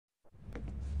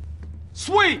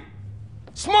Sweet!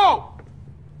 Smoke!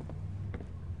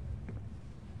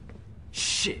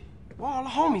 Shit, where all the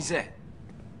homies at?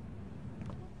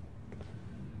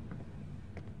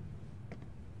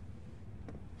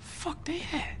 Fuck they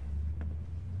at?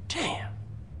 Damn.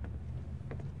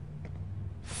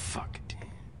 Fuck it, damn.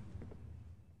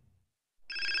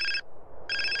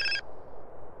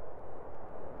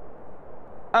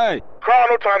 Hey. Carl,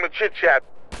 no time to chit-chat.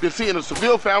 Been seeing a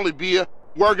Seville family beer,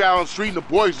 work out on the street, and the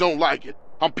boys don't like it.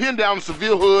 I'm pinned down in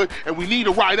Seville hood, and we need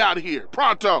a ride out of here.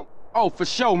 Pronto. Oh, for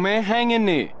sure, man. Hang in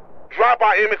there. Drop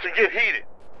by Emmett and get heated.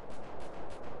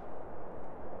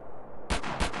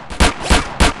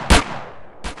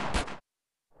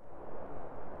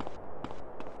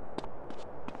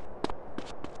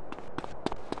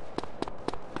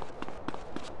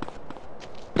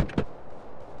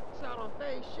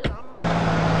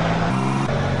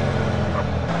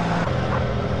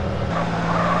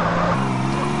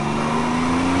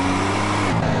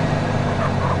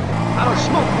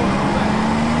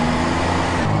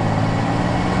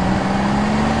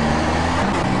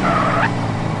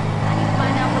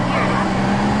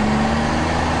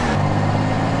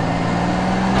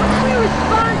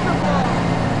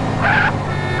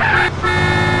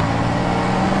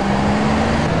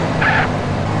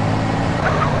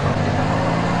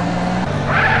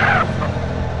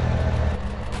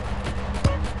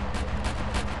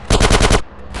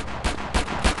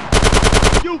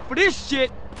 For this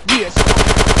shit, yes.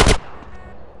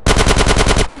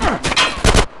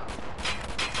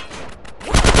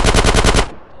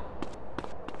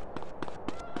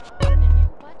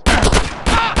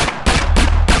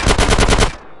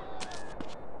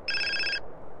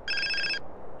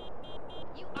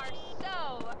 You are so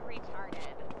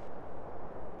retarded.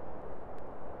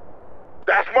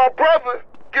 That's my brother.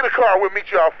 Get a car, we'll meet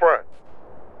you out front.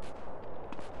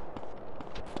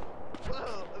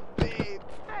 Whoa, babe.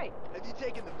 Hey. Have you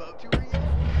taken the boat tour yet?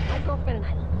 My girlfriend and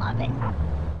I love it.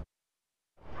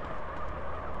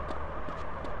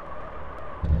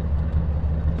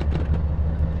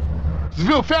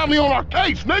 Seville family on our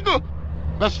case, nigga.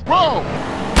 Let's roll.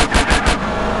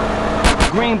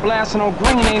 Green blasting on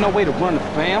green ain't no way to run the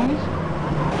families.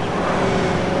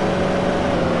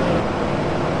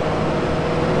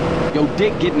 Yo,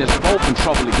 Dick getting his boat in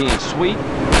trouble again, sweet.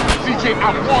 CJ,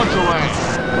 I want your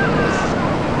ass.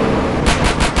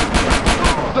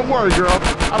 Don't worry, girl.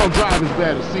 I don't drive as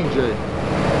bad as CJ.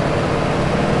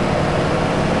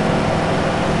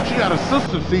 She got a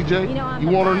sister, CJ. You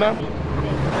want her now?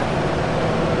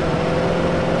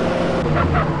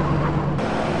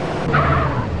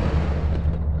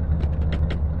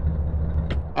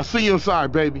 I'll see you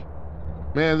inside, baby.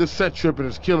 Man, this set tripping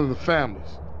is killing the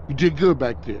families. You did good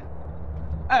back there.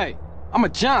 Hey, I'm a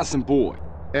Johnson boy.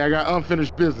 Hey, I got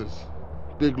unfinished business.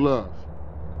 Big love.